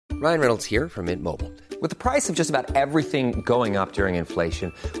Ryan Reynolds here from Mint Mobile. With the price of just about everything going up during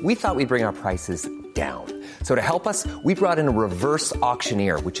inflation, we thought we'd bring our prices down. So to help us, we brought in a reverse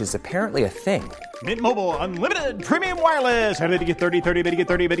auctioneer, which is apparently a thing. Mint Mobile Unlimited Premium Wireless. How to get 30, 30, bit to get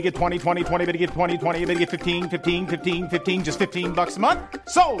 30, bit to get 20, 20, 20, bit to get 20, 20, bit to get 15, 15, 15, 15, just $15 a month?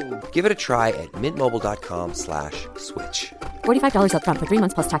 Sold! Give it a try at mintmobile.com/switch. $45 up front for 3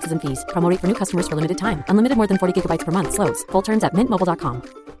 months plus taxes and fees. Promo rate for new customers for limited time. Unlimited more than 40 gigabytes per month. Slows full terms at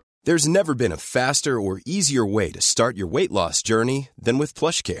mintmobile.com. There's never been a faster or easier way to start your weight loss journey than with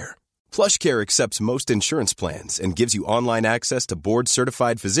PlushCare. PlushCare accepts most insurance plans and gives you online access to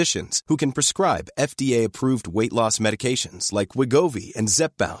board-certified physicians who can prescribe FDA-approved weight loss medications like Wegovy and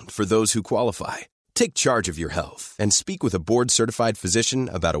Zepbound for those who qualify. Take charge of your health and speak with a board-certified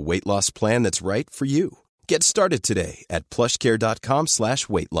physician about a weight loss plan that's right for you. Get started today at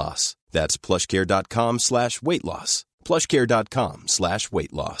plushcare.com/weight loss. That's plushcare.com/weight loss.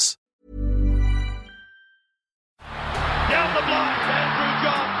 plushcare.com/weight loss. Down the block, Andrew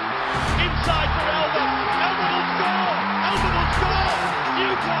John. Inside for Elba. Elba will score. Elba will score.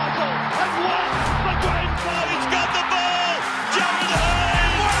 Newcastle have won the grand final. He's got the ball. Jared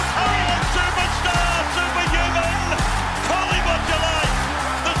Hayes. Oh, superstar, superhuman. Call him what you like.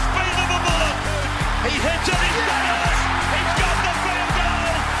 The speed of a bullet. He hits it. He's got it. He's got the field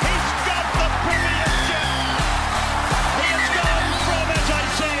goal. He's got the premiership. He has gone from, as I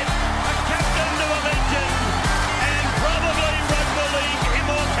said, a captain to a legend, and probably rugby league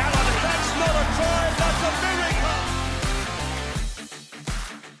immortality. That's not a try, that's a miracle.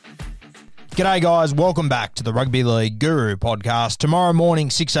 G'day guys, welcome back to the Rugby League Guru podcast. Tomorrow morning,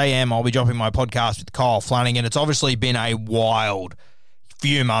 6 a.m, I'll be dropping my podcast with Kyle Flanagan. It's obviously been a wild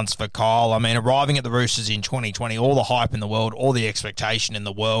few months for Kyle. I mean, arriving at the Roosters in 2020, all the hype in the world, all the expectation in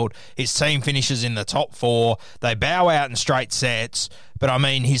the world. His team finishes in the top four. They bow out in straight sets. But, I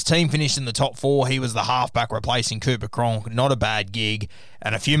mean, his team finished in the top four. He was the halfback replacing Cooper Cronk. Not a bad gig.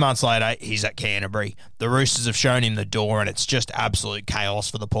 And a few months later, he's at Canterbury. The Roosters have shown him the door, and it's just absolute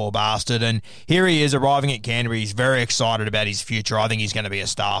chaos for the poor bastard. And here he is arriving at Canterbury. He's very excited about his future. I think he's going to be a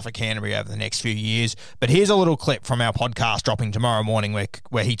star for Canterbury over the next few years. But here's a little clip from our podcast dropping tomorrow morning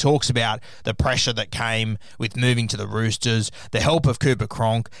where he talks about the pressure that came with moving to the Roosters, the help of Cooper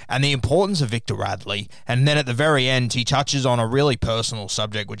Cronk, and the importance of Victor Radley. And then at the very end, he touches on a really personal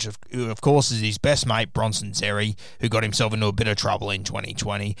subject, which of course is his best mate, Bronson Xerri, who got himself into a bit of trouble in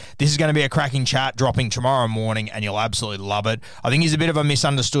 2020. This is going to be a cracking chat dropping tomorrow morning, and you'll absolutely love it. I think he's a bit of a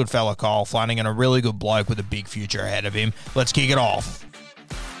misunderstood fella, Kyle Flanagan, a really good bloke with a big future ahead of him. Let's kick it off.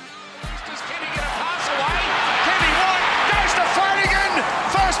 Roosters, can he get a pass away? Kenny White goes to Flanagan.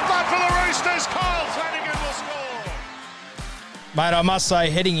 First blood for the Roosters. Kyle Flanagan will score. Mate, I must say,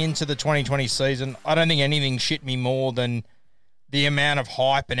 heading into the 2020 season, I don't think anything shit me more than the amount of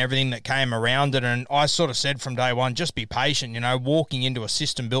hype and everything that came around it. And I sort of said from day one, just be patient, walking into a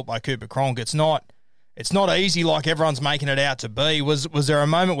system built by Cooper Cronk. It's not easy like everyone's making it out to be. Was there a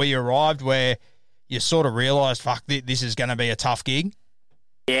moment where you arrived where you sort of realised, fuck, this is going to be a tough gig?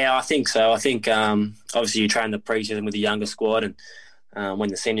 Yeah, I think so. I think obviously you train the pre-season with the younger squad, and when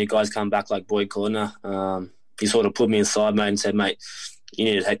the senior guys come back like Boyd Cordner, he sort of put me aside, mate, and said, mate, you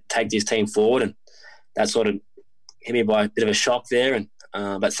need to take this team forward. And that sort of hit me by a bit of a shock there. And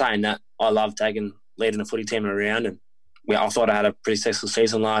but saying that, I love leading the footy team around, and I thought I had a pretty successful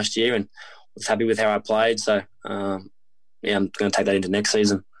season last year and was happy with how I played. So, I'm going to take that into next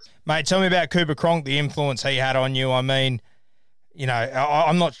season. Mate, tell me about Cooper Cronk, the influence he had on you. I mean,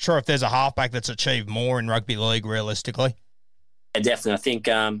 I'm not sure if there's a halfback that's achieved more in rugby league realistically. Yeah, definitely. I think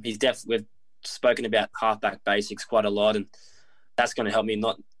we've spoken about halfback basics quite a lot, and that's going to help me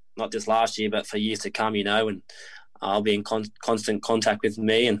not just last year, but for years to come, and I'll be in constant contact with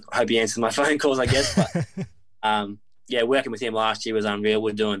me, and I hope he answers my phone calls, I guess. But working with him last year was unreal.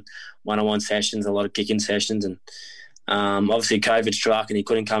 We're doing one-on-one sessions, a lot of kicking sessions, and obviously COVID struck and he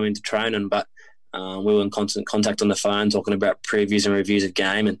couldn't come into training, but we were in constant contact on the phone, talking about previews and reviews of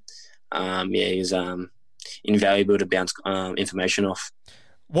game, and he was invaluable to bounce information off.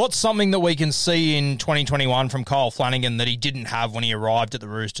 What's something that we can see in 2021 from Kyle Flanagan that he didn't have when he arrived at the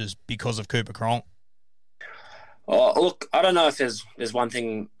Roosters because of Cooper Cronk? Oh, look, I don't know if there's one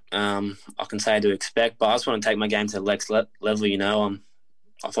thing I can say to expect, but I just want to take my game to the next level.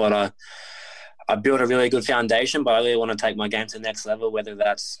 I thought I built a really good foundation, but I really want to take my game to the next level, whether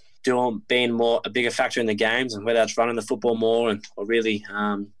that's being a bigger factor in the games, and whether that's running the football more or really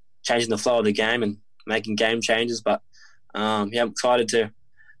changing the flow of the game and making game changes. But I'm excited to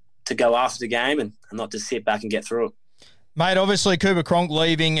go after the game and not just sit back and get through it. Mate, obviously Cooper Cronk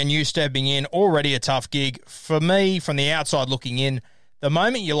leaving and you stepping in, already a tough gig. For me, from the outside looking in, The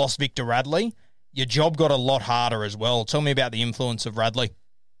moment you lost Victor Radley, your job got a lot harder as well. Tell me about the influence of Radley.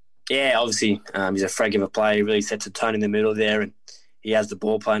 Yeah, obviously, he's a frag of a player. He really sets a tone in the middle there, and he has the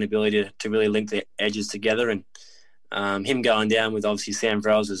ball playing ability to really link the edges together. And him going down with obviously Sam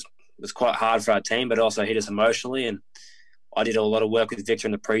Verrills was quite hard for our team, but also hit us emotionally. And I did a lot of work with Victor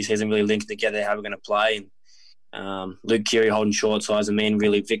in the preseason, really linking together how we're going to play. And Luke Keary holding short sides and me and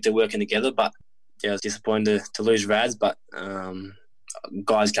really Victor working together. But yeah, I was disappointed to lose Rads, but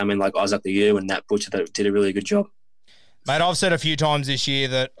guys come in like Isaac Liu and Nat Butcher that did a really good job. Mate, I've said a few times this year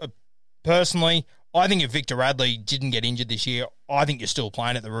that personally, I think if Victor Radley didn't get injured this year, I think you're still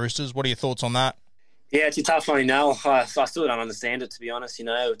playing at the Roosters. What are your thoughts on that? Yeah, it's a tough one, I still don't understand it, to be honest.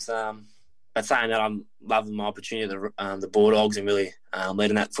 It's but saying that, I'm loving my opportunity at the Bulldogs and really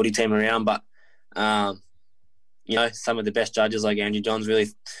leading that footy team around. But some of the best judges like Andrew Johns really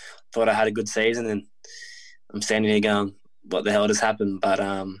thought I had a good season, and I'm standing here going, what the hell just happened? But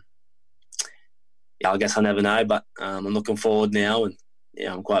I guess I'll never know. But I'm looking forward now, and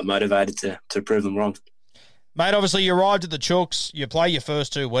I'm quite motivated to prove them wrong. Mate, obviously you arrived at the Chooks, you play your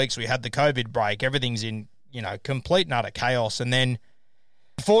first 2 weeks, we had the COVID break, everything's in, complete and utter chaos. And then,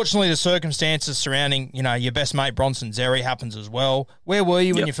 unfortunately, the circumstances surrounding, your best mate Bronson Xerri happens as well. Where were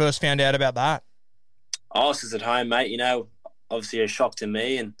you when you first found out about that? I was just at home, mate, obviously a shock to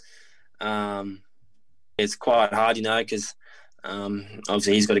me. And it's quite hard, because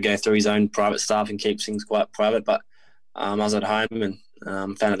obviously he's got to go through his own private stuff and keep things quite private. But I was at home and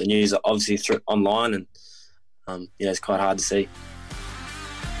found out the news, obviously, through online, and it's quite hard to see.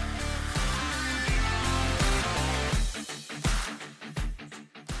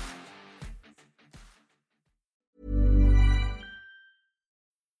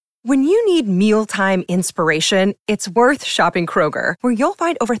 When you need mealtime inspiration, it's worth shopping Kroger, where you'll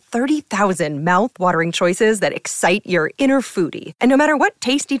find over 30,000 mouth-watering choices that excite your inner foodie. And no matter what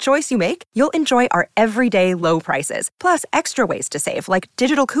tasty choice you make, you'll enjoy our everyday low prices, plus extra ways to save, like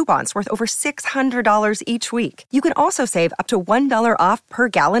digital coupons worth over $600 each week. You can also save up to $1 off per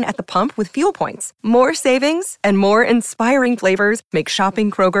gallon at the pump with fuel points. More savings and more inspiring flavors make shopping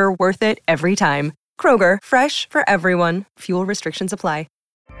Kroger worth it every time. Kroger, fresh for everyone. Fuel restrictions apply.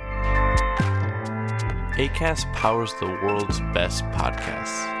 Acast powers the world's best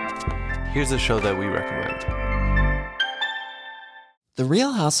podcasts. Here's a show that we recommend. The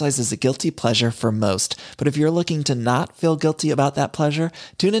Real Housewives is a guilty pleasure for most, but if you're looking to not feel guilty about that pleasure,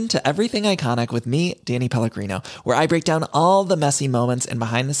 tune in to Everything Iconic with me, Danny Pellegrino, where I break down all the messy moments and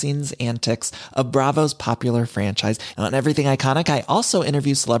behind-the-scenes antics of Bravo's popular franchise. And on Everything Iconic, I also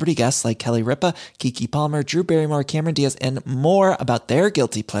interview celebrity guests like Kelly Ripa, Keke Palmer, Drew Barrymore, Cameron Diaz, and more about their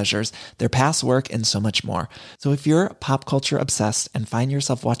guilty pleasures, their past work, and so much more. So if you're pop culture obsessed and find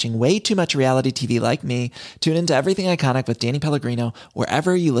yourself watching way too much reality TV like me, tune in to Everything Iconic with Danny Pellegrino,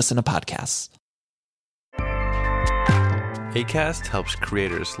 wherever you listen to podcasts. Acast helps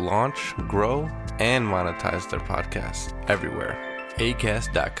creators launch, grow, and monetize their podcasts everywhere.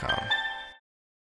 Acast.com.